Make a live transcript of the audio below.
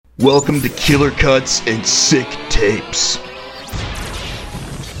Welcome to Killer Cuts and Sick Tapes.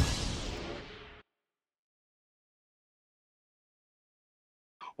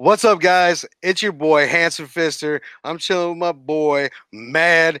 What's up, guys? It's your boy, Handsome Fister. I'm chilling with my boy,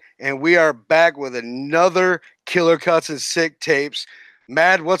 Mad, and we are back with another Killer Cuts and Sick Tapes.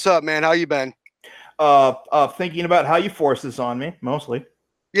 Mad, what's up, man? How you been? Thinking about how you forced this on me, mostly.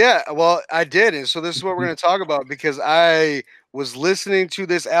 Yeah, well, I did, and so this is what we're going to talk about because I was listening to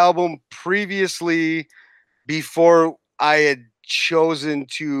this album previously before I had chosen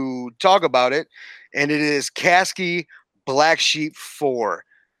to talk about it, and it is Caskey Black Sheep 4.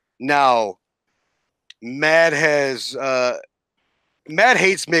 Now, Mad has Mad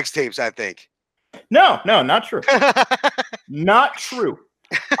hates mixtapes, I think. No, not true. Not true.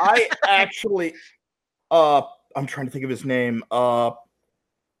 I actually, I'm trying to think of his name.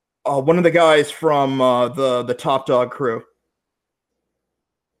 One of the guys from the Top Dog crew.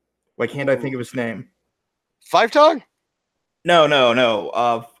 Why can't I think of his name? Five Dog? No.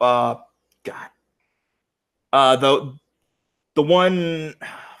 God. The one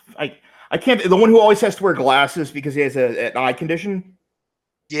I can't. The one who always has to wear glasses because he has an eye condition.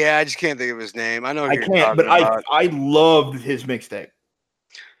 Yeah, I just can't think of his name. I know I who you're can't, talking but about. I loved his mixtape.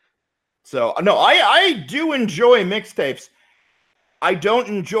 So no, I do enjoy mixtapes. I don't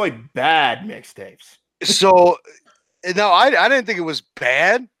enjoy bad mixtapes. So no, I didn't think it was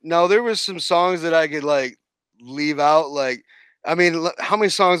bad. No, there was some songs that I could like leave out. Like, I mean, how many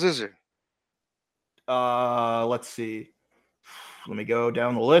songs is there? Let's see. Let me go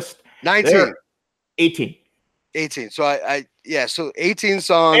down the list. 19. There, 18. 18. So yeah, so 18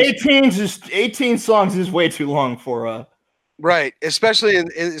 songs. 18 songs is way too long for Right, especially in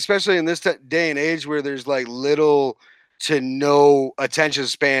this day and age where there's like little to no attention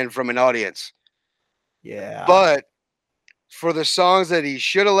span from an audience. Yeah. But for the songs that he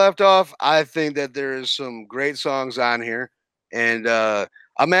should have left off, I think that there is some great songs on here, and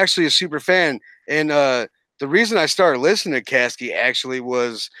I'm actually a super fan. And the reason I started listening to Caskey actually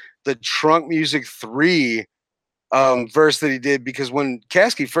was the Trunk Music 3 verse that he did, because when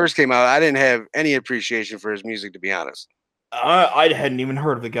Caskey first came out, I didn't have any appreciation for his music, to be honest. I hadn't even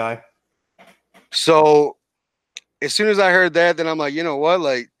heard of the guy. So as soon as I heard that, then I'm like, you know what?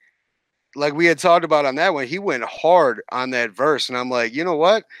 Like we had talked about on that one, he went hard on that verse. And I'm like, you know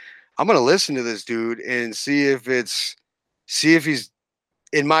what? I'm going to listen to this dude and see if he's,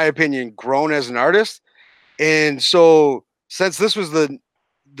 in my opinion, grown as an artist. And so since this was the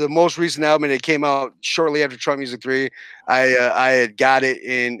most recent album that came out shortly after Trunk Music 3, I had got it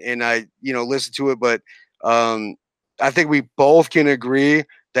and I, listened to it. But I think we both can agree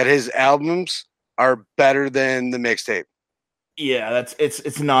that his albums are better than the mixtape. Yeah,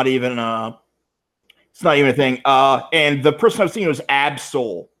 it's not even a thing. And the person I was thinking was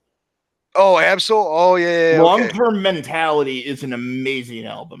Ab-Soul. Oh, Ab-Soul. Oh yeah. Long-Term Mentality is an amazing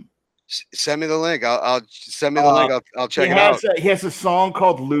album. Send me the link. I'll send me the link. I'll check it out. He has a song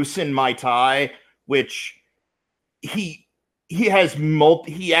called "Loosen My Tie," which he has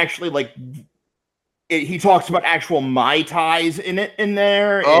he actually like. He talks about actual Mai Tais in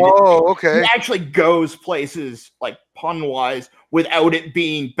there. Oh, okay. He actually goes places like pun wise without it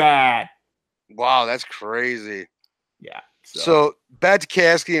being bad. Wow, that's crazy. Yeah. So back to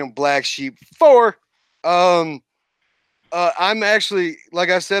Caskey and Black Sheep 4. I'm actually, like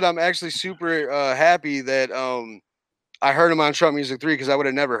I said, I'm actually super happy that I heard him on Trunk Music 3, because I would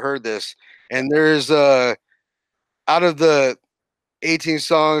have never heard this. And there's out of the 18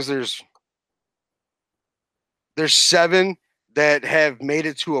 songs, there's 7 that have made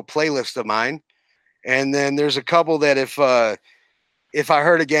it to a playlist of mine, and then there's a couple that if I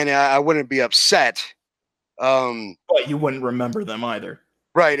heard again, I wouldn't be upset. But you wouldn't remember them either.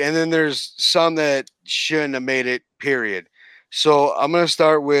 Right, and then there's some that shouldn't have made it, period. So I'm going to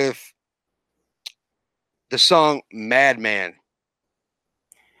start with the song Madman.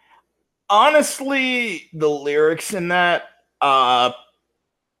 Honestly, the lyrics in that,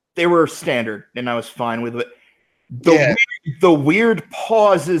 they were standard, and I was fine with it. The weird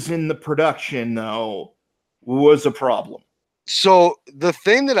pauses in the production, though, was a problem. So the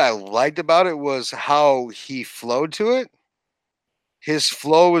thing that I liked about it was how he flowed to it. His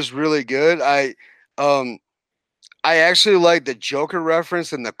flow was really good. I actually liked the Joker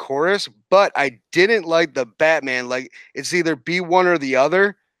reference in the chorus, but I didn't like the Batman. Like, it's either be one or the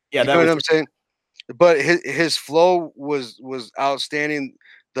other. Yeah, you know what I'm saying? But his flow was outstanding.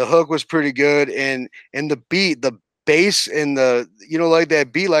 The hook was pretty good, and the beat, the bass, and the like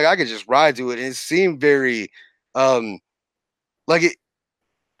that beat, like I could just ride to it. And it seemed very like it.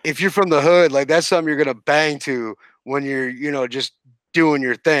 If you're from the hood, like that's something you're gonna bang to when you're just doing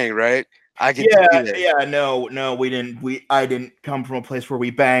your thing, right? I can see that. Yeah, no, we didn't. I didn't come from a place where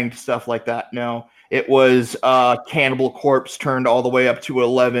we banged stuff like that. No, it was Cannibal Corpse turned all the way up to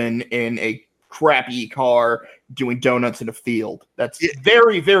 11 in a crappy car doing donuts in a field. That's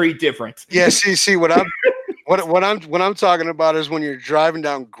very, very different. Yeah, see what I'm talking about is when you're driving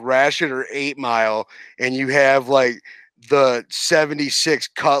down Gratiot or 8 Mile and you have like the 76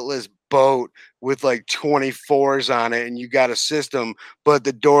 Cutlass boat with like 24s on it and you got a system, but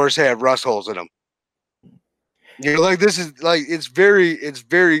the doors have rust holes in them. You're like, this is like, it's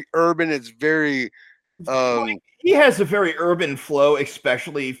very urban. It's very, he has a very urban flow,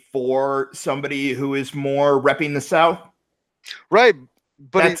 especially for somebody who is more repping the South. Right.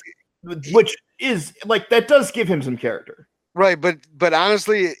 But which is like, that does give him some character. Right. But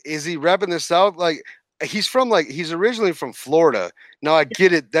honestly, is he repping the South? Like, he's originally from Florida. Now I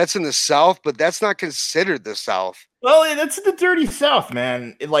get it. That's in the South, but that's not considered the South. Well, that's the dirty South,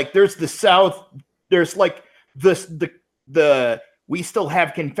 man. Like there's the South. There's like the we still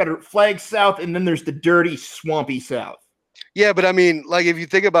have Confederate flag South, and then there's the dirty, swampy South. Yeah, but I mean, like if you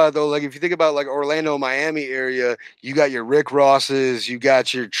think about it though, like if you think about like Orlando, Miami area, you got your Rick Rosses, you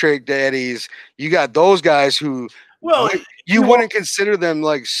got your Trick Daddies, you got those guys who, well, you wouldn't consider them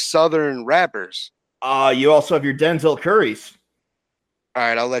like Southern rappers. You also have your Denzel Currys. All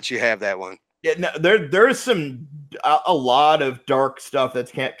right, I'll let you have that one. Yeah, no, there's some a lot of dark stuff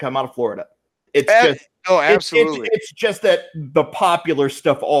that can't come out of Florida. It's just absolutely. It's just that the popular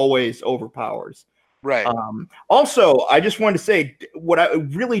stuff always overpowers. Right. Also, I just wanted to say what I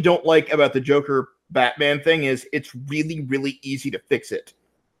really don't like about the Joker Batman thing is it's really, really easy to fix it.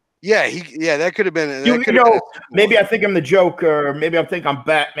 Yeah, that could have been. Maybe I think I'm the Joker. Maybe I think I'm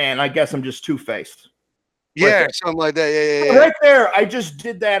Batman. I guess I'm just Two-Faced. Yeah, something like that. Yeah. Right there, I just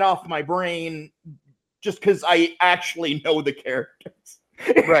did that off my brain just because I actually know the characters.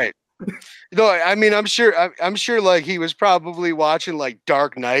 Right. No, I mean, I'm sure like he was probably watching like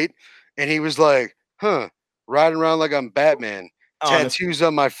Dark Knight and he was like, riding around like I'm Batman, tattoos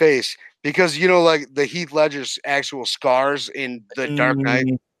on my face. Because, like the Heath Ledger's actual scars in the Dark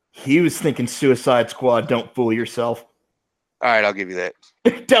Knight. He was thinking Suicide Squad. Don't fool yourself. All right, I'll give you that.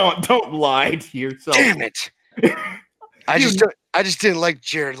 Don't lie to yourself. Damn it! I just didn't like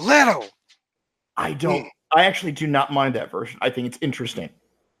Jared Leto. I I actually do not mind that version. I think it's interesting.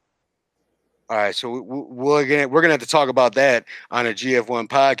 All right, so we're gonna have to talk about that on a GF1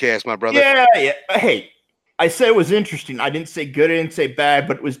 podcast, my brother. Yeah. Hey, I said it was interesting. I didn't say good. I didn't say bad,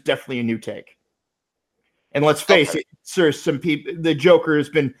 but it was definitely a new take. And let's face it, sir, some people, the Joker has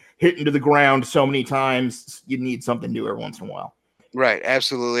been hit into the ground so many times. You need something new every once in a while. Right.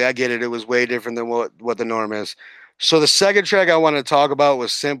 Absolutely. I get it. It was way different than what the norm is. So the second track I want to talk about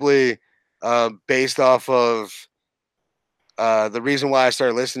was simply based off of the reason why I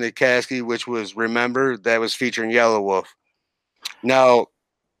started listening to Caskey, which was Remember, that was featuring Yellow Wolf. Now,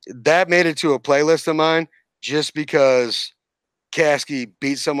 that made it to a playlist of mine just because Caskey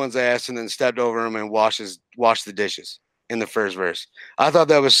beat someone's ass and then stepped over him and washed the dishes in the first verse. I thought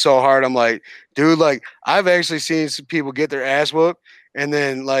that was so hard. I'm like, dude, like I've actually seen some people get their ass whooped and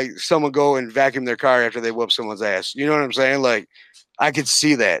then like someone go and vacuum their car after they whoop someone's ass. You know what I'm saying? Like I could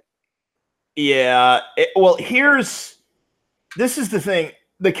see that. Yeah. Well, this is the thing.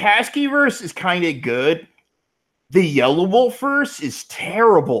 The Caskey verse is kind of good. The Yellow Wolf verse is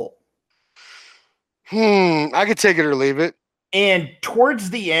terrible. I could take it or leave it. And towards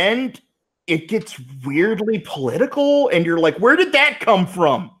the end, it gets weirdly political, and you're like, where did that come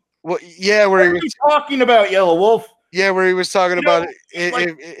from? Well, yeah, where he was talking about Yellow Wolf. Yeah, where he was talking about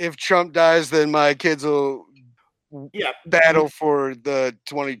if Trump dies, then my kids will battle for the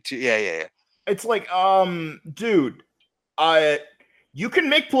 22. Yeah. It's like, dude, you can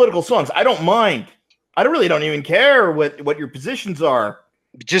make political songs. I don't mind. I don't even care what your positions are.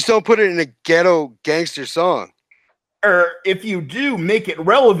 Just don't put it in a ghetto gangster song. Or if you do, make it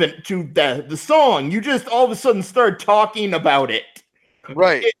relevant to the song. You just all of a sudden start talking about it.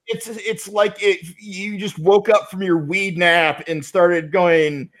 Right. It's like if you just woke up from your weed nap and started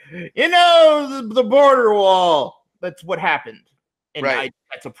going, the border wall. That's what happened. And right.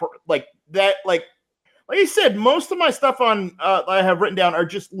 Like I said, most of my stuff on I have written down are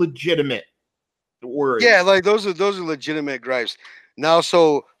just legitimate words. Yeah, like those are legitimate gripes. Now,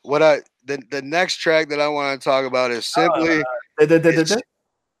 so the next track that I want to talk about is simply. I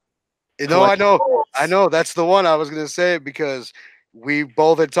know that's the one I was gonna say because we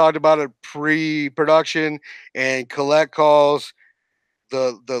both had talked about it pre-production and Collect Calls.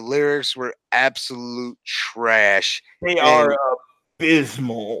 The lyrics were absolute trash. They are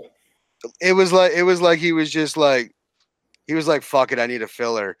abysmal. It was like he was just like he was like, "Fuck it, I need a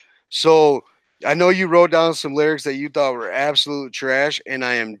filler." So I know you wrote down some lyrics that you thought were absolute trash, and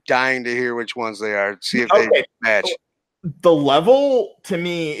I am dying to hear which ones they are. See if they match. The level to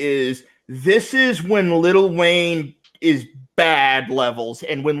me is this is when Lil Wayne is bad levels,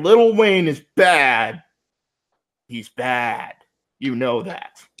 and when Lil Wayne is bad, he's bad. You know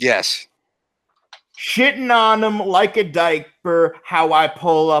that. Yes. Shitting on them like a diaper, how I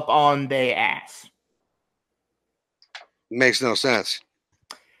pull up on they ass. Makes no sense.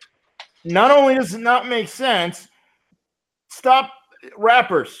 Not only does it not make sense, stop,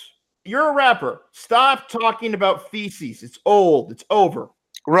 rappers. You're a rapper. Stop talking about feces. It's old. It's over.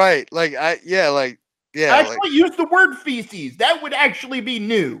 Right. Actually use the word feces. That would actually be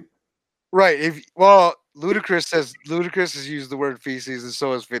new. Right. Ludacris has used the word feces, and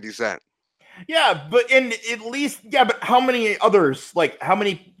so has 50 Cent. Yeah, but but how many others, how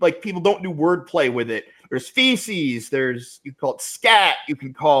many people don't do wordplay with it? There's feces, you call it scat, you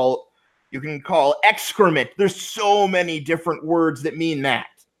can call excrement. There's so many different words that mean that.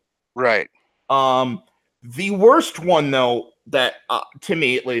 Right. The worst one though, that to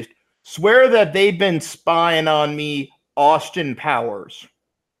me at least, swear that they've been spying on me, Austin Powers.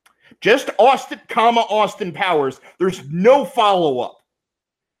 Just Austin Powers. There's no follow-up.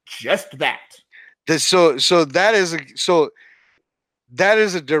 Just that. That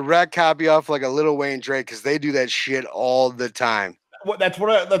is a direct copy off like a Lil Wayne Drake, because they do that shit all the time. That's what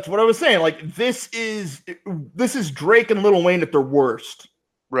I was saying. Like this is Drake and Lil Wayne at their worst.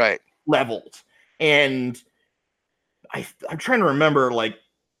 Right. Levels. And I'm trying to remember,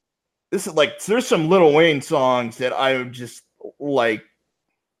 this is there's some Lil Wayne songs that I just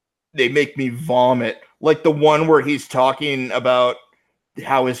they make me vomit. Like the one where he's talking about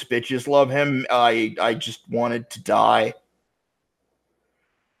how his bitches love him. I just wanted to die.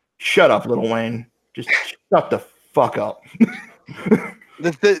 Shut up, Lil Wayne. Just shut the fuck up.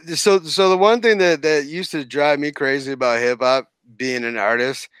 So the one thing that used to drive me crazy about hip hop being an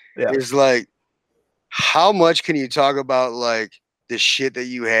artist is how much can you talk about the shit that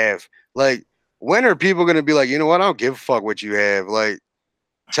you have? When are people gonna be like, you know what? I don't give a fuck what you have.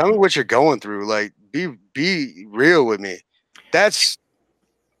 Tell me what you're going through. Be real with me. That's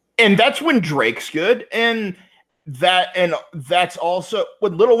when Drake's good, and that's also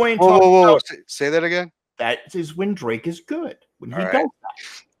what Lil Wayne talks about. Say that again. That is when Drake is good. When he does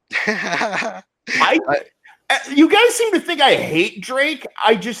that. You guys seem to think I hate Drake.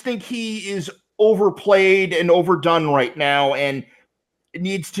 I just think he is overplayed and overdone right now, and it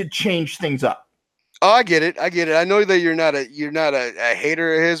needs to change things up. Oh, I get it. I know that you're not a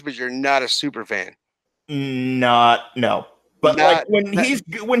hater of his, but you're not a super fan. No. But when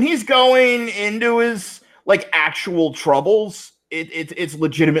he's going into his actual troubles, it's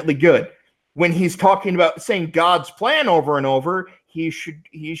legitimately good. When he's talking about saying God's plan over and over, he should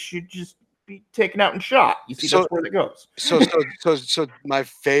just be taken out and shot. You see, that's where it goes. So my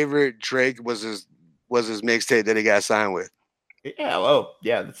favorite Drake was his mixtape that he got signed with.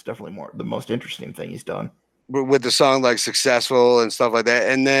 Yeah, that's definitely the most interesting thing he's done. With the song Successful and stuff like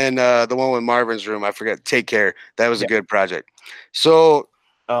that. And then the one with Marvin's Room, I forgot, Take Care. That was a good project. So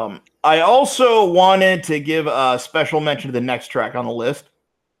I also wanted to give a special mention to the next track on the list.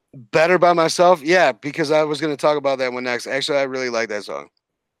 Better by Myself. Yeah, because I was going to talk about that one next. Actually, I really like that song.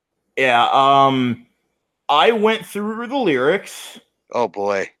 Yeah. I went through the lyrics. Oh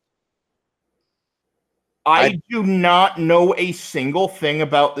boy. I do not know a single thing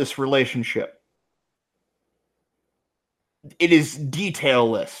about this relationship. It is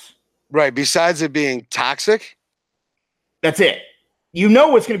detailless. Right. Besides it being toxic. That's it. You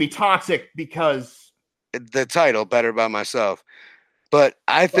know it's going to be toxic because the title, Better by Myself. But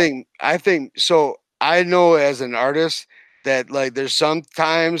I think so. I know as an artist that there's some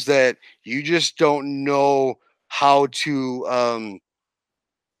times that you just don't know how to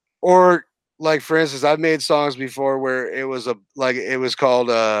or for instance, I've made songs before where it was called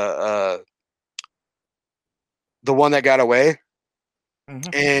The One That Got Away. Mm-hmm.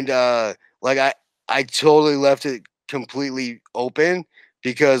 And I totally left it completely open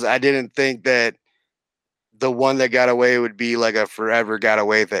because I didn't think that The One That Got Away would be a forever got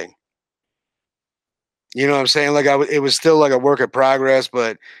away thing. You know what I'm saying? It was still a work in progress,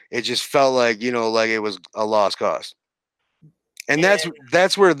 but it just felt it was a lost cause. And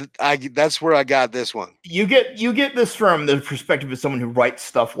that's where I got this one. You get this from the perspective of someone who writes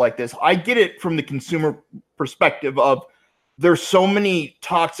stuff like this. I get it from the consumer perspective of there's so many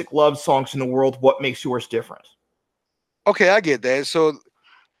toxic love songs in the world. What makes yours different? Okay, I get that. So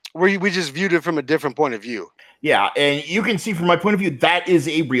we just viewed it from a different point of view. Yeah, and you can see from my point of view that is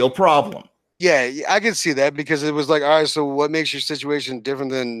a real problem. Yeah, I can see that because it was like, all right, so what makes your situation different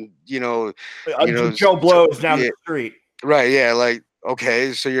than Joe Blows down yeah, the street. right? Yeah, like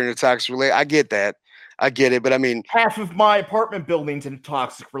okay, so you're in a toxic relate. I get that, I get it, but I mean, Half of my apartment building's in a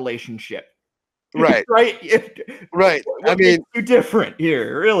toxic relationship. right, Right? right. I What mean, makes you different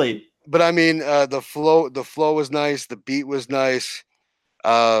here, really? but I mean, the flow was nice, the beat was nice.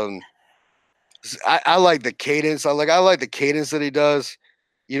 Um, I like the cadence. I like the cadence that he does.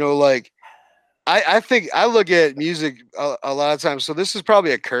 You know, like I think I look at music a lot of times. So this is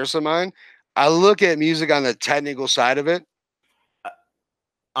probably a curse of mine. I look at music on the technical side of it,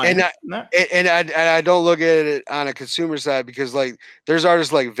 and I don't look at it on a consumer side because like there's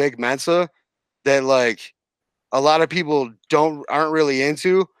artists like Vic Mensa that like a lot of people aren't really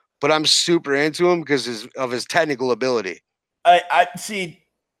into, but I'm super into him because of his technical ability. I see.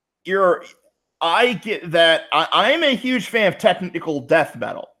 I get that. I'm a huge fan of technical death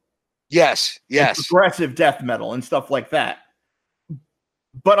metal. Yes, And yes, progressive death metal and stuff like that.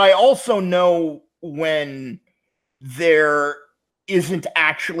 But I also know when there isn't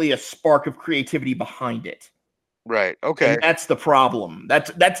actually a spark of creativity behind it. right, okay, And that's the problem.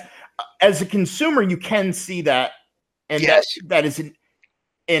 That's as a consumer, you can see that, and yes, that isn't.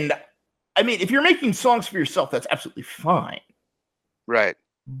 And I mean, if you're making songs for yourself, that's absolutely fine. right.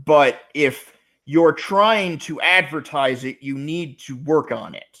 But if you're trying to advertise it, you need to work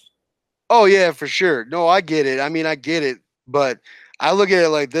on it. Oh yeah, for sure. No, I get it. I mean, I get it, but I look at it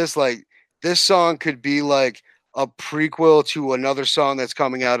like this song could be like a prequel to another song that's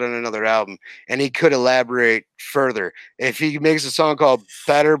coming out on another album, and he could elaborate further. If he makes a song called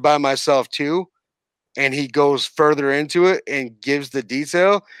Better by Myself Too, and he goes further into it and gives the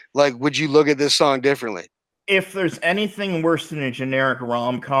detail, like would you look at this song differently? If there's anything worse than a generic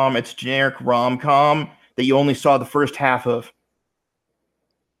rom-com, it's generic rom-com that you only saw the first half of.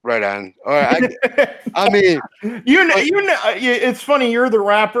 Right on. All right. I mean, it's funny. You're the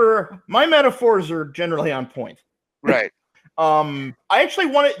rapper. My metaphors are generally on point. right. I actually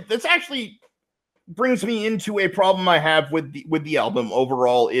wanted. This actually brings me into a problem I have with the album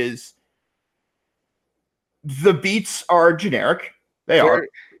overall. Is the beats are generic.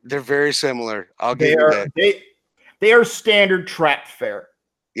 They're very similar. I'll give you that. They are standard trap fare.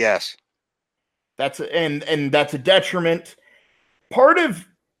 Yes. That's a detriment. Part of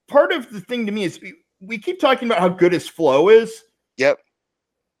the thing to me is we keep talking about how good his flow is. Yep.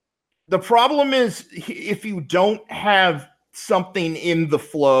 The problem is if you don't have something in the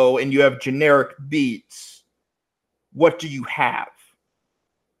flow and you have generic beats, what do you have?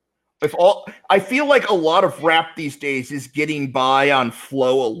 I feel like a lot of rap these days is getting by on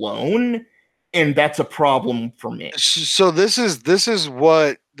flow alone, and that's a problem for me. So this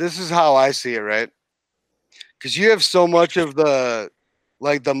is how I see it, right? Because you have so much of the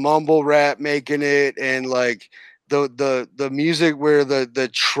mumble rap making it, and like the music where the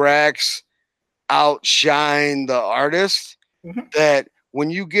tracks outshine the artist. Mm-hmm. That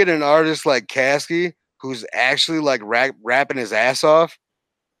when you get an artist like Caskey who's actually like rapping his ass off,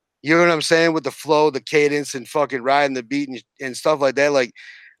 you know what I'm saying, with the flow, the cadence, and fucking riding the beat and stuff like that. Like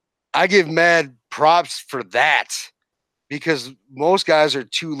I give mad props for that because most guys are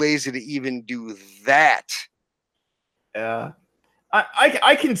too lazy to even do that. Yeah.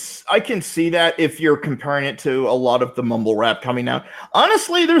 I can see that if you're comparing it to a lot of the mumble rap coming out.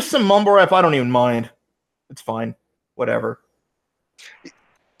 Honestly, there's some mumble rap I don't even mind. It's fine. Whatever.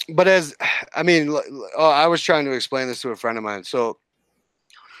 But I was trying to explain this to a friend of mine. So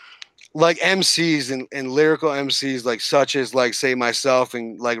like MCs and lyrical MCs, like such as like say myself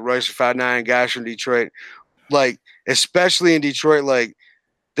and like Royce 5'9", guys from Detroit, like especially in Detroit, like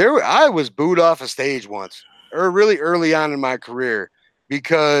I was booed off a stage once, or really early on in my career,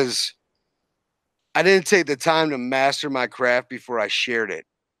 because I didn't take the time to master my craft before I shared it.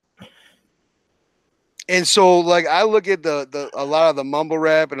 And so like I look at a lot of the mumble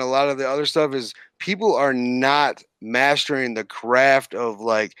rap and a lot of the other stuff is people are not mastering the craft of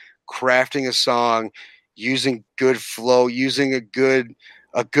like crafting a song, using good flow, using a good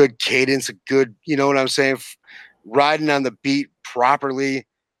cadence, a good, you know what I'm saying, riding on the beat properly.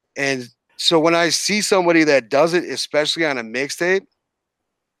 And so when I see somebody that does it, especially on a mixtape,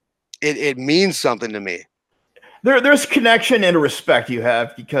 it means something to me. There's connection and respect you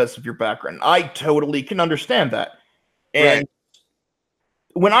have because of your background. I totally can understand that. And right.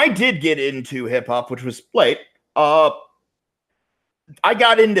 When I did get into hip hop, which was late, I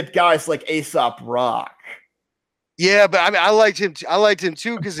got into guys like Aesop Rock. Yeah, but I mean, I liked him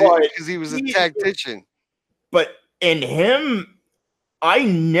too because he was a tactician. But in him, I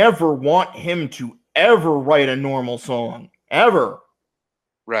never want him to ever write a normal song ever.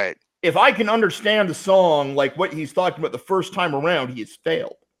 Right. if I can understand the song, like what he's talking about the first time around, he has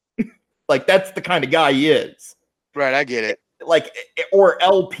failed. Like that's the kind of guy he is. Right, I get it. Like, or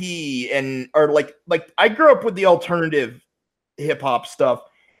LP or like I grew up with the alternative hip hop stuff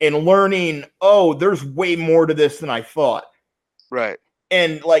and learning, oh, there's way more to this than I thought. Right.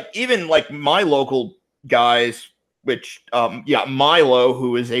 And like even like my local guys, which Milo,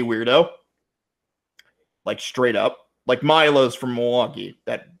 who is a weirdo, like straight up, like Milo's from Milwaukee,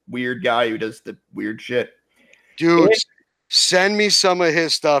 that weird guy who does the weird shit. Dude, send me some of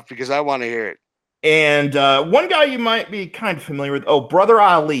his stuff because I want to hear it. And one guy you might be kind of familiar with, Brother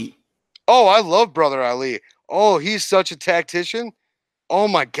Ali. Oh, I love Brother Ali. Oh, he's such a tactician. Oh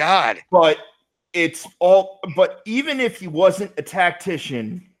my God. But even if he wasn't a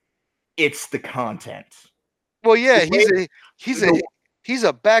tactician, it's the content. Well, yeah, he's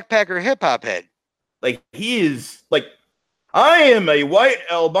a backpacker hip hop head. Like he is like, I am a white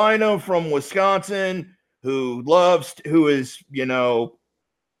albino from Wisconsin who is, you know.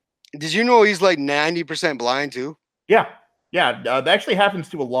 Did you know he's like 90% blind too? Yeah. That actually happens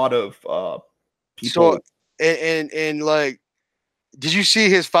to a lot of people. So, and like, did you see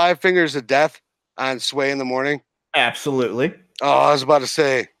his 5 Fingers of Death on Sway in the Morning? Absolutely. Oh, I was about to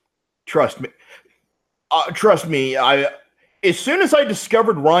say. Trust me. As soon as I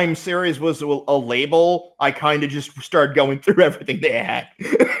discovered Rhyme Series was a label, I kind of just started going through everything they had.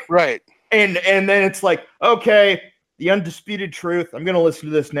 Right. And then it's like, okay, The Undisputed Truth. I'm going to listen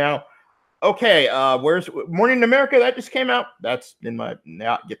to this now. Okay, where's Morning in America? That just came out. That's in my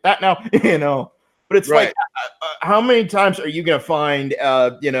get that now, you know. But it's right. Like, how many times are you going to find,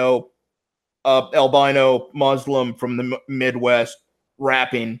 albino Muslim from the Midwest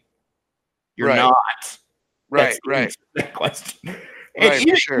rapping? You're not. Right, right. That question.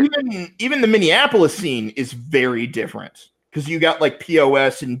 And even the Minneapolis scene is very different because you got like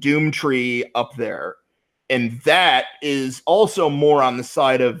POS and Doomtree up there, and that is also more on the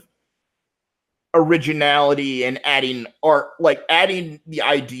side of originality and adding art, like adding the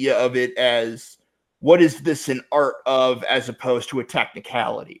idea of it as what is this an art of as opposed to a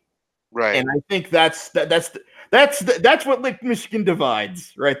technicality. Right. And I think that's what Lake Michigan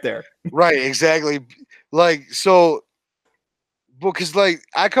divides right there. Right, exactly. Like, so, because like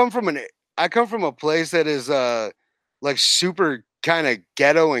I come from a place that is like super kind of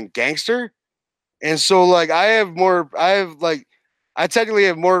ghetto and gangster, and so like I technically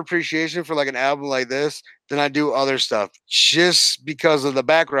have more appreciation for like an album like this than I do other stuff, just because of the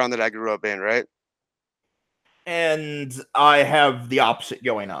background that I grew up in, right? And I have the opposite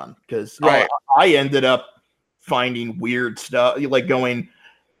going on because right. I ended up finding weird stuff, like going.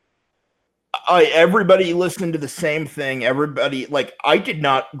 Everybody listened to the same thing. Everybody, like, I did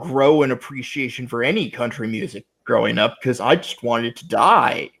not grow an appreciation for any country music growing up because I just wanted it to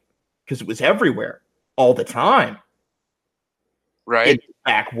die because it was everywhere all the time. Right. In the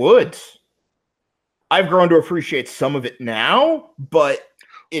backwoods. I've grown to appreciate some of it now, but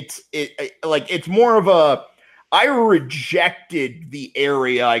it's more of a, I rejected the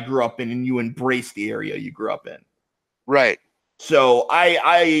area I grew up in and you embraced the area you grew up in. Right. So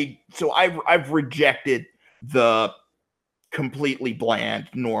I've rejected the completely bland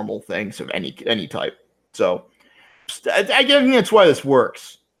normal things of any type. So I think that's why this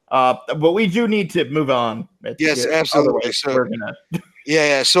works. But we do need to move on. Yes, absolutely. So,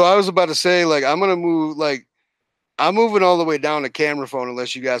 yeah. So I was about to say, like, I'm moving all the way down to camera phone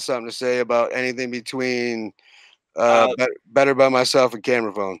unless you got something to say about anything between Better by Myself and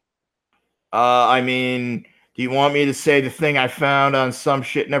camera phone. I mean, do you want me to say the thing I found on Some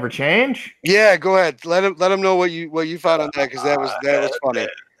Shit Never Change? Yeah, go ahead. Let him know what you found on that because that was funny.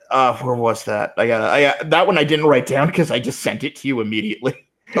 Where was that? I got that one I didn't write down because I just sent it to you immediately.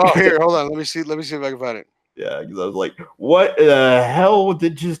 Oh, here, hold on. Let me see if I can find it. Yeah, because I was like, "What the hell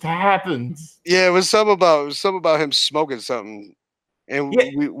did just happen?" Yeah, it was something about him smoking something, and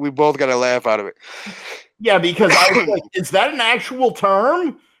we both got a laugh out of it. Yeah, because I was like, "Is that an actual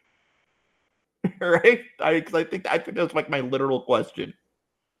term?" Right? I think that was like my literal question.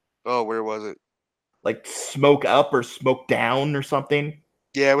 Oh, where was it? Like smoke up or smoke down or something.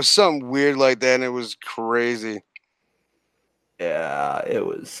 Yeah, it was something weird like that, and it was crazy. Yeah, it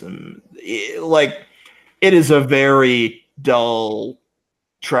was it is a very dull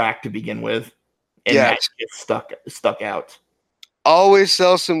track to begin with, and that gets stuck out. Always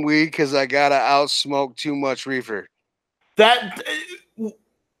sell some weed because I gotta outsmoke too much reefer. That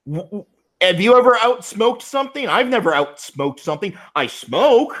have you ever outsmoked something? I've never outsmoked something. I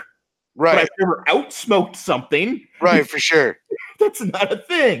smoke, right? But I've never outsmoked something, right? For sure. That's not a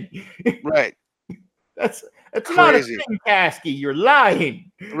thing, right? It's not a Crazy. thing, Kasky. You're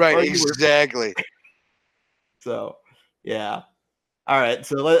lying. Right, Or you were- exactly. So, yeah. All right.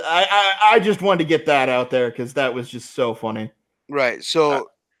 So I just wanted to get that out there because that was just so funny. Right. So,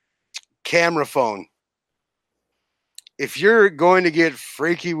 camera phone. If you're going to get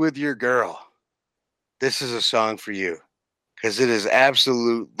freaky with your girl, this is a song for you because it is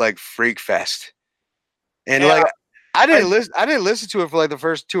absolute like freak fest. And Yeah, like I didn't listen to it for like the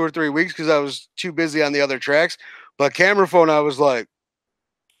first 2 or 3 weeks because I was too busy on the other tracks. But camera phone, I was like,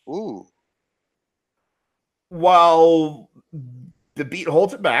 ooh. While the beat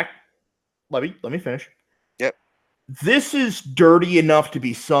holds it back, let me finish. Yep. This is dirty enough to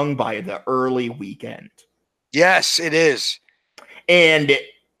be sung by the early weekend. Yes, it is. And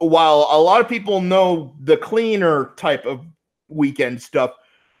while a lot of people know the cleaner type of weekend stuff,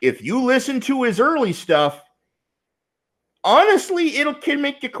 if you listen to his early stuff, honestly, it can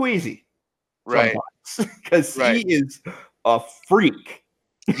make you queasy. Right. Because he is a freak.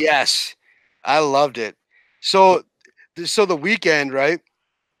 Yes. I loved it. So the weekend, right?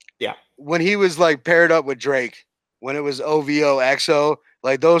 Yeah. When he was like paired up with Drake, when it was OVO XO,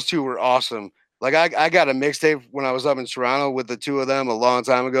 like those two were awesome. Like I got a mixtape when I was up in Toronto with the two of them a long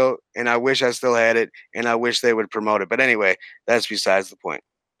time ago, and I wish I still had it, and I wish they would promote it. But anyway, that's besides the point.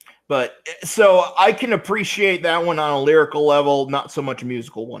 But so I can appreciate that one on a lyrical level, not so much a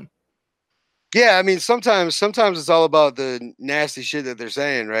musical one. Yeah, I mean sometimes it's all about the nasty shit that they're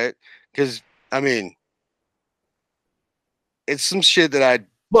saying, right? Because I mean, it's some shit that I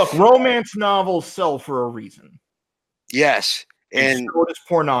Look, romance novels sell for a reason. yes, And so does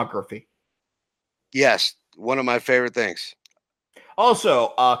pornography. Yes, one of my favorite things.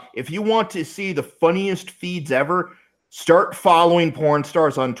 Also, if you want to see the funniest feeds ever, start following porn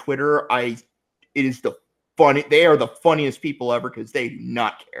stars on Twitter. It is the funny. They are the funniest people ever because they do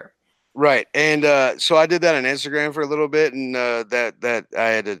not care. Right, and so I did that on Instagram for a little bit, and that I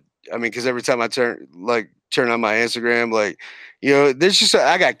had to. I mean, because every time I turn on my Instagram, like, you know, there's just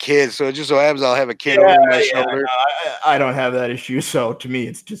I got kids, so it just so happens I'll have a kid over my shoulder. No, I don't have that issue, so to me,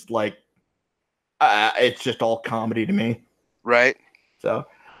 it's just like it's just all comedy to me. Right. So,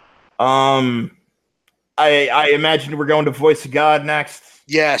 I imagine we're going to Voice of God next.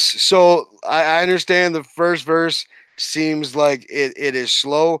 Yes. So I understand the first verse seems like it is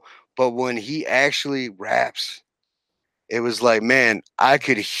slow, but when he actually raps, it was like, man, I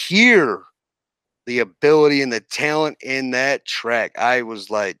could hear the ability and the talent in that track. I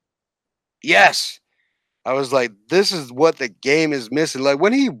was like, yes. I was like, this is what the game is missing. Like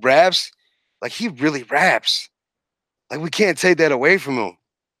when he raps, like he really raps. Like we can't take that away from him.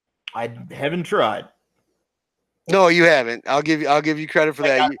 I haven't tried. No, you haven't. I'll give you credit for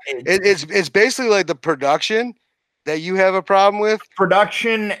that. It's basically like the production that you have a problem with.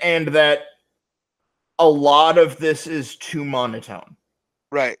 Production and that a lot of this is too monotone.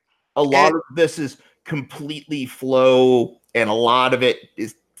 Right. A lot of this is completely flow, and a lot of it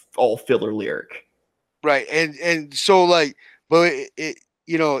is all filler lyric. Right. And so like, but it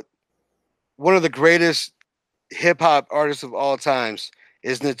you know, one of the greatest hip hop artists of all times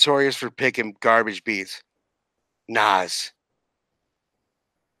is notorious for picking garbage beats. Nas.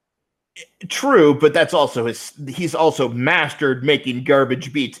 True, but that's also he's also mastered making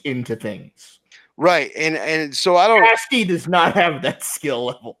garbage beats into things. Right. And so I don't Kasky does not have that skill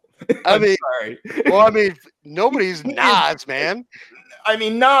level. I mean, sorry. Well, I mean, nobody's Nas, man. I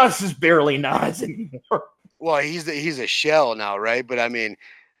mean, Nas is barely Nas anymore. Well, he's a shell now, right? But I mean,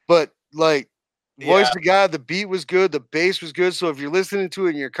 but like Voice of God, the beat was good, the bass was good. So if you're listening to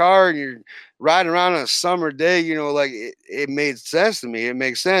it in your car and you're riding around on a summer day, you know, like it made sense to me. It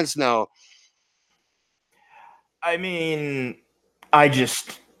makes sense now. I mean, I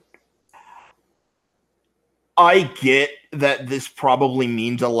get that this probably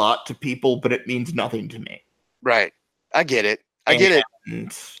means a lot to people, but it means nothing to me. Right. I get it. I get it.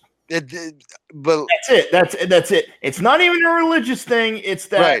 But that's it. It's not even a religious thing. It's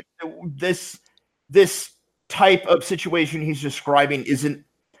that this type of situation he's describing isn't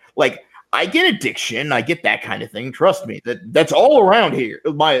like, I get addiction. I get that kind of thing. Trust me, that's all around here.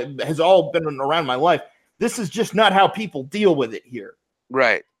 Has all been around my life. This is just not how people deal with it here.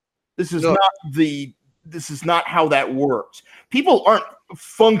 Right. This is not how that works. People aren't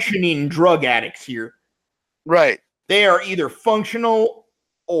functioning drug addicts here. Right. They are either functional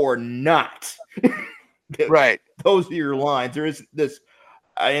or not. Right. Those are your lines. There isn't this,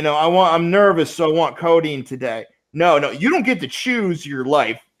 I'm nervous, so I want codeine today. No, you don't get to choose your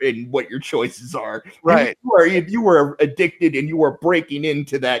life and what your choices are. Right. You were addicted and you were breaking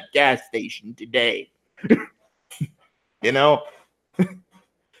into that gas station today.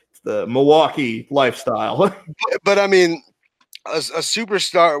 the Milwaukee lifestyle. But I mean, a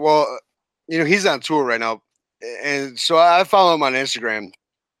superstar. Well, he's on tour right now, and so I follow him on Instagram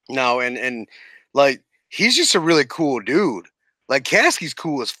now, and like he's just a really cool dude. Like Caskey's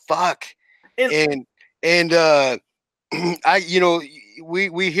cool as fuck, and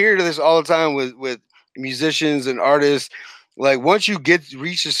we hear this all the time with musicians and artists. Like once you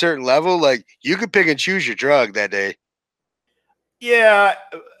reach a certain level, like you could pick and choose your drug that day. Yeah,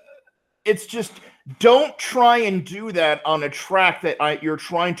 it's just don't try and do that on a track that you're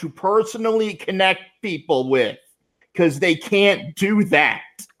trying to personally connect people with, because they can't do that.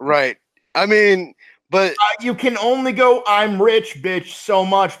 Right. I mean, but you can only go "I'm rich, bitch" so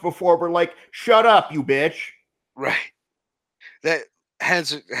much before we're like, "Shut up, you bitch." Right. That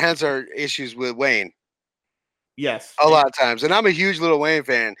hence our issues with Wayne. Yes, a lot of times, and I'm a huge Lil Wayne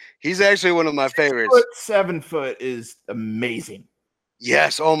fan. He's actually one of my favorites. 7 Foot is amazing.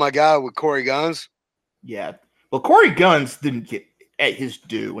 Yes. Oh my God, with Corey Guns. Yeah. Well, Corey Guns didn't get at his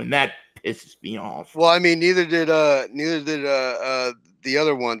due, and that pisses me off. Well, I mean, neither did the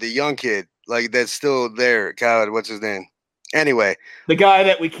other one, the young kid, like that's still there. God, what's his name? Anyway, the guy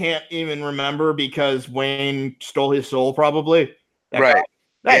that we can't even remember because Wayne stole his soul, probably. Right.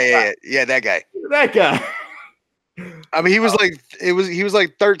 Yeah, that guy. That guy. I mean, he was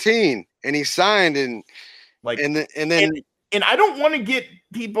like 13, and he signed, and like, and then and I don't want to get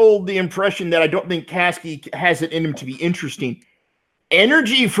people the impression that I don't think Caskey has it in him to be interesting.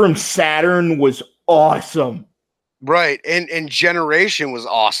 Energy from Saturn was awesome. Right. And Generation was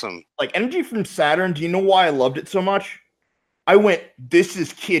awesome. Like Energy from Saturn, do you know why I loved it so much? I went, this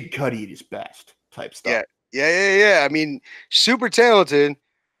is Kid Cudi at his best type stuff. Yeah. I mean, super talented.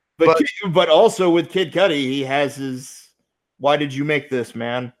 But also with Kid Cudi, he has his "Why did you make this,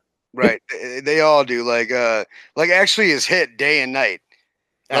 man?" Right. They all do. Like actually his hit Day and Night.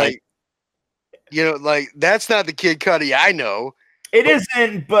 Like, like that's not the Kid Cudi I know. It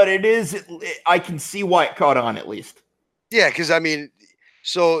isn't, but it is. I can see why it caught on at least. Yeah, because I mean,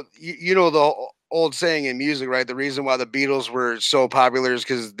 so you know the old saying in music, right? The reason why the Beatles were so popular is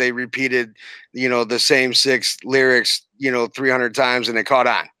because they repeated, the same 6 lyrics, 300 times, and it caught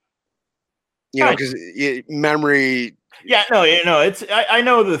on. Because memory. Yeah, no, it's. I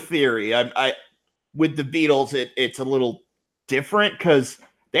know the theory. I with the Beatles, it's a little different because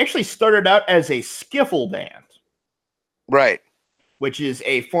they actually started out as a skiffle band, right? Which is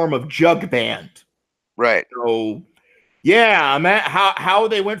a form of jug band, right? So, yeah, how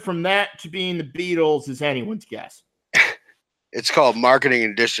they went from that to being the Beatles is anyone's guess. It's called marketing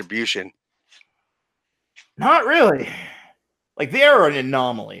and distribution. Not really. Like, they are an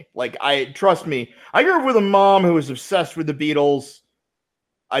anomaly. Like, trust me, I grew up with a mom who was obsessed with the Beatles.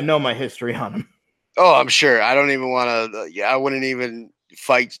 I know my history on them. Oh, I'm sure. I don't even want to. I wouldn't even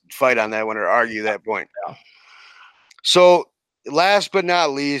fight on that one or argue that point. Yeah. So, last but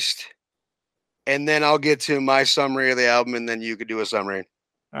not least, and then I'll get to my summary of the album, and then you could do a summary.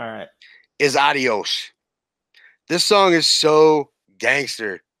 All right. Is Adios. This song is so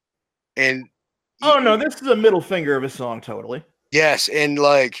gangster, and oh no, this is a middle finger of a song, totally. Yes, and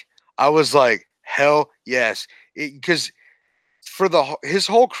like I was like, hell yes, because for his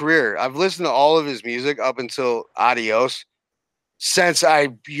whole career, I've listened to all of his music up until Adios, since I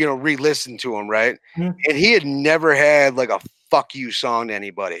re-listened to him, right? Mm-hmm. And he had never had like a fuck you song to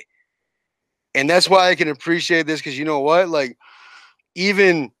anybody, and that's why I can appreciate this, because you know what, like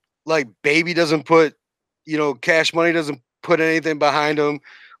even like Baby doesn't put, Cash Money doesn't put anything behind him.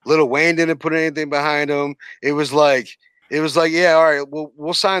 Lil Wayne didn't put anything behind him. It was like, yeah, all right,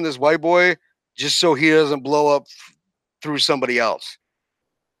 we'll sign this white boy just so he doesn't blow up through somebody else.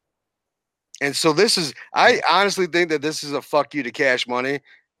 And so I honestly think that this is a fuck you to Cash Money.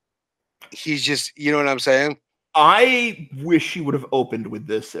 He's just, you know what I'm saying? I wish he would have opened with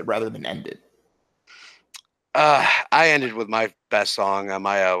this rather than ended. I ended with my best song on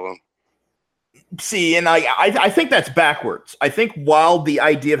my album. See, and I think that's backwards. I think while the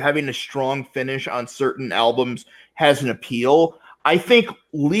idea of having a strong finish on certain albums has an appeal, I think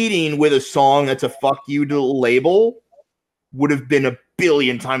leading with a song that's a fuck you to the label would have been a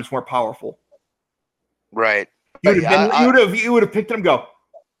billion times more powerful. Right. You would have picked him and go,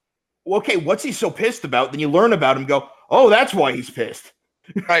 okay, what's he so pissed about? Then you learn about him and go, oh, that's why he's pissed.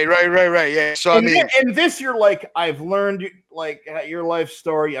 Right. Yeah. So and this, you're like, I've learned like your life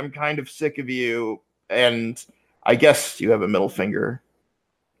story. I'm kind of sick of you, and I guess you have a middle finger.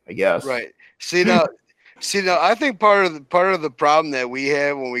 I guess. Right. See now, I think part of the problem that we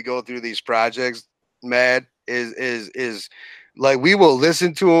have when we go through these projects, Matt, is like we will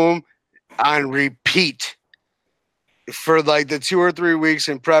listen to them on repeat for like the 2 or 3 weeks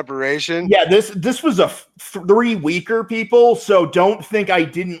in preparation. Yeah, this was a 3-weeker, people. So don't think I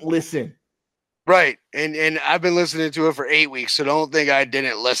didn't listen. Right, and I've been listening to it for 8 weeks, so don't think I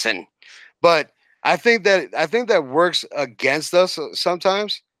didn't listen. But I think that works against us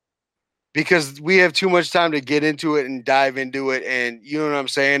sometimes because we have too much time to get into it and dive into it, and you know what I'm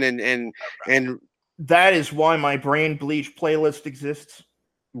saying, and that is why my Brain Bleach playlist exists.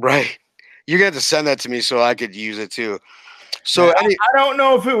 Right. You're going to have to send that to me so I could use it too. So I don't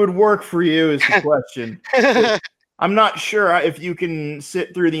know if it would work for you is the question. I'm not sure if you can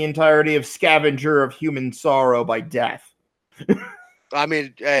sit through the entirety of Scavenger of Human Sorrow by Death. I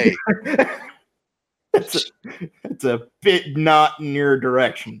mean, hey. It's a bit not in your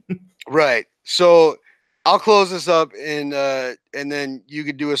direction. Right. So I'll close this up and then you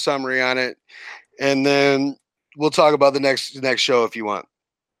could do a summary on it. And then we'll talk about the next show if you want.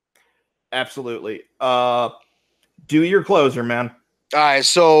 Absolutely. Do your closer, man. All right.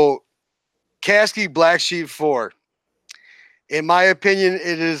 So Kasky Black Sheep 4. In my opinion,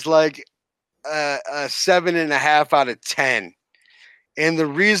 it is like a 7.5 out of 10. And the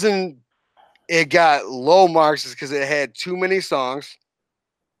reason it got low marks is because it had too many songs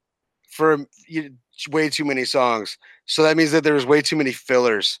way too many songs. So that means that there was way too many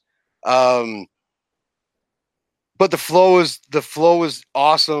fillers. But the flow was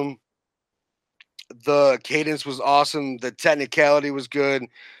awesome. The cadence was awesome. The technicality was good.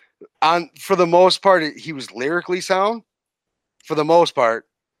 For the most part, he was lyrically sound. For the most part,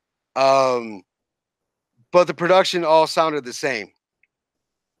 but the production all sounded the same.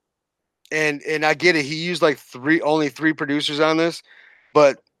 And I get it. He used like only three producers on this,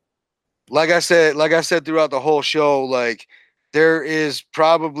 but like I said throughout the whole show, like there is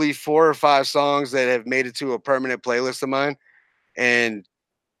probably 4 or 5 songs that have made it to a permanent playlist of mine, and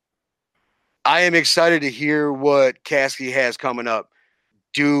I am excited to hear what Kasky has coming up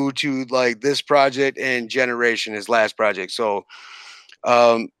due to like this project and Generation, his last project. So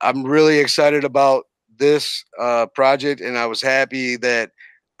I'm really excited about this project, and I was happy that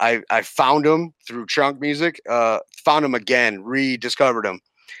I found him through Trunk Music, found him again, rediscovered him.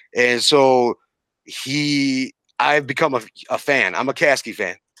 And so I've become a fan. I'm a Kasky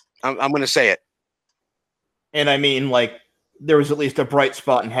fan. I'm going to say it. And I mean, like, there was at least a bright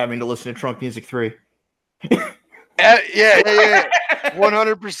spot in having to listen to Trunk Music 3. Yeah.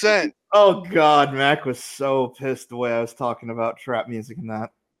 100%. Oh, God, Mac was so pissed the way I was talking about trap music and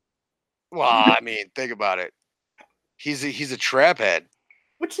that. Well, I mean, think about it. He's a trap head.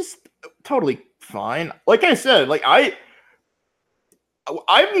 Which is totally fine. Like I said, like I'm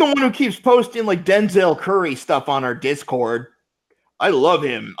the one who keeps posting like Denzel Curry stuff on our Discord. I love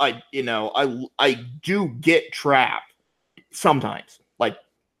him. I do get trap sometimes. Like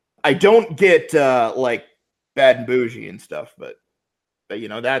I don't get like Bad and Bougie and stuff, but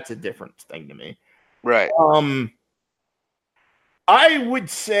that's a different thing to me. Right. I would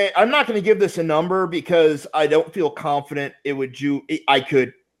say I'm not going to give this a number because I don't feel confident I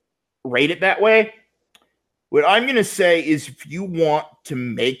could rate it that way. What I'm going to say is if you want to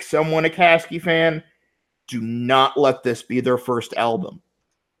make someone a Kasky fan, do not let this be their first album.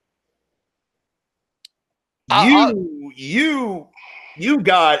 You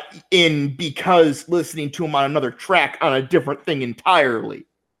got in because listening to him on another track on a different thing entirely.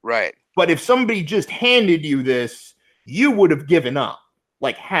 Right. But if somebody just handed you this, you would have given up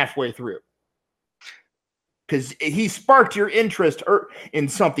like halfway through. Because he sparked your interest in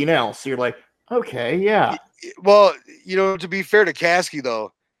something else. So you're like, okay, yeah. Well, to be fair to Kasky,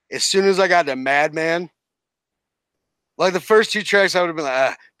 though, as soon as I got to Madman, like the first 2 tracks, I would have been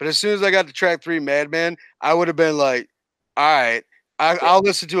like, but as soon as I got to track 3, Madman, I would have been like, all right, I'll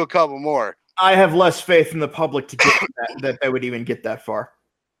listen to a couple more. I have less faith in the public to get that they would even get that far.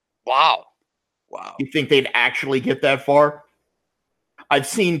 Wow. You think they'd actually get that far? I've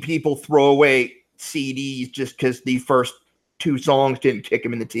seen people throw away CDs just because the first 2 songs didn't kick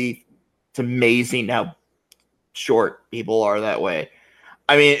them in the teeth. It's amazing how short people are that way.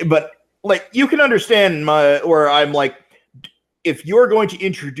 I mean, but like you can understand where I'm like, if you're going to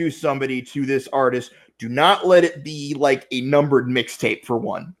introduce somebody to this artist, do not let it be like a numbered mixtape for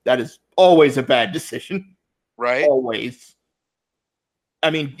one. That is always a bad decision. Right. Always. I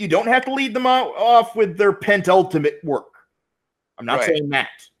mean, you don't have to lead them off with their penultimate work. I'm not saying that.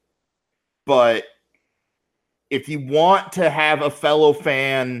 But if you want to have a fellow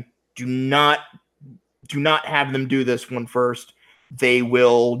fan, do not have them do this one first. They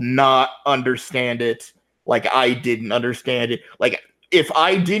will not understand it like I didn't understand it. Like, if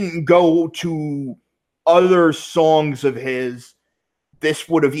I didn't go to other songs of his, this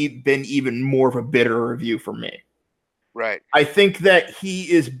would have been even more of a bitter review for me. Right. I think that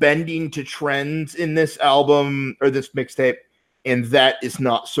he is bending to trends in this album or this mixtape, and that is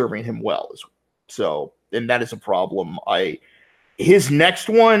not serving him well. So, and that is a problem. His next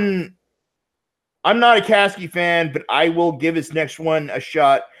one, I'm not a Caskey fan, but I will give his next one a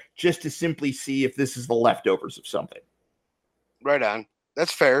shot just to simply see if this is the leftovers of something. Right on.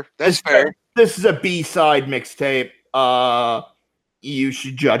 That's fair. That's fair. This is a B-side mixtape. You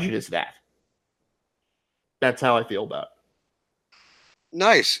should judge it as that. That's how I feel about it.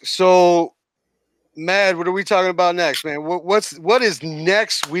 Nice. So, Mad, what are we talking about next, man? What is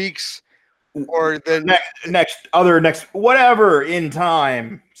next week's or the next whatever in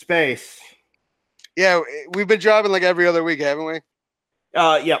time space? Yeah, we've been dropping like every other week, haven't we?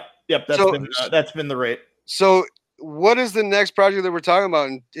 Yep. That's been the rate. So, what is the next project that we're talking about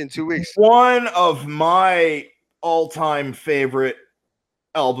in 2 weeks? One of my all-time favorite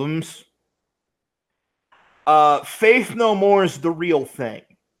albums. Faith No More's The Real Thing.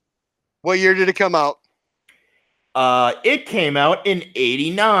 What year did it come out? It came out in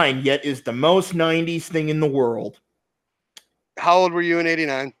 89, yet is the most 90s thing in the world. How old were you in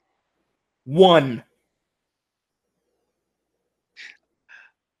 89? 1.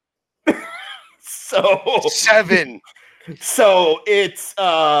 So 7. So it's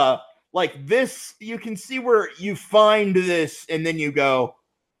like this, you can see where you find this and then you go,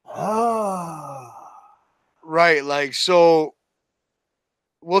 right, like, so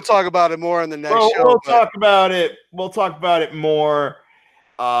we'll talk about it more on the next show. We'll talk about it. We'll talk about it more.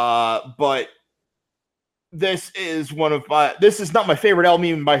 But this is not my favorite album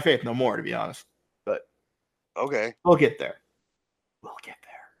even by Faith No More, to be honest. But okay. We'll get there.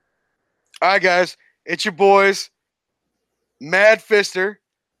 All right, guys. It's your boys, Mad Fister,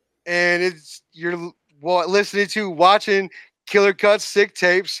 and you're listening to watching Killer Cuts Sick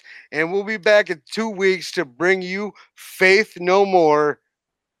Tapes, and we'll be back in 2 weeks to bring you Faith No More,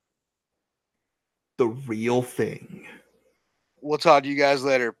 The Real Thing. We'll talk to you guys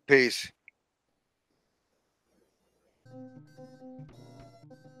later. Peace.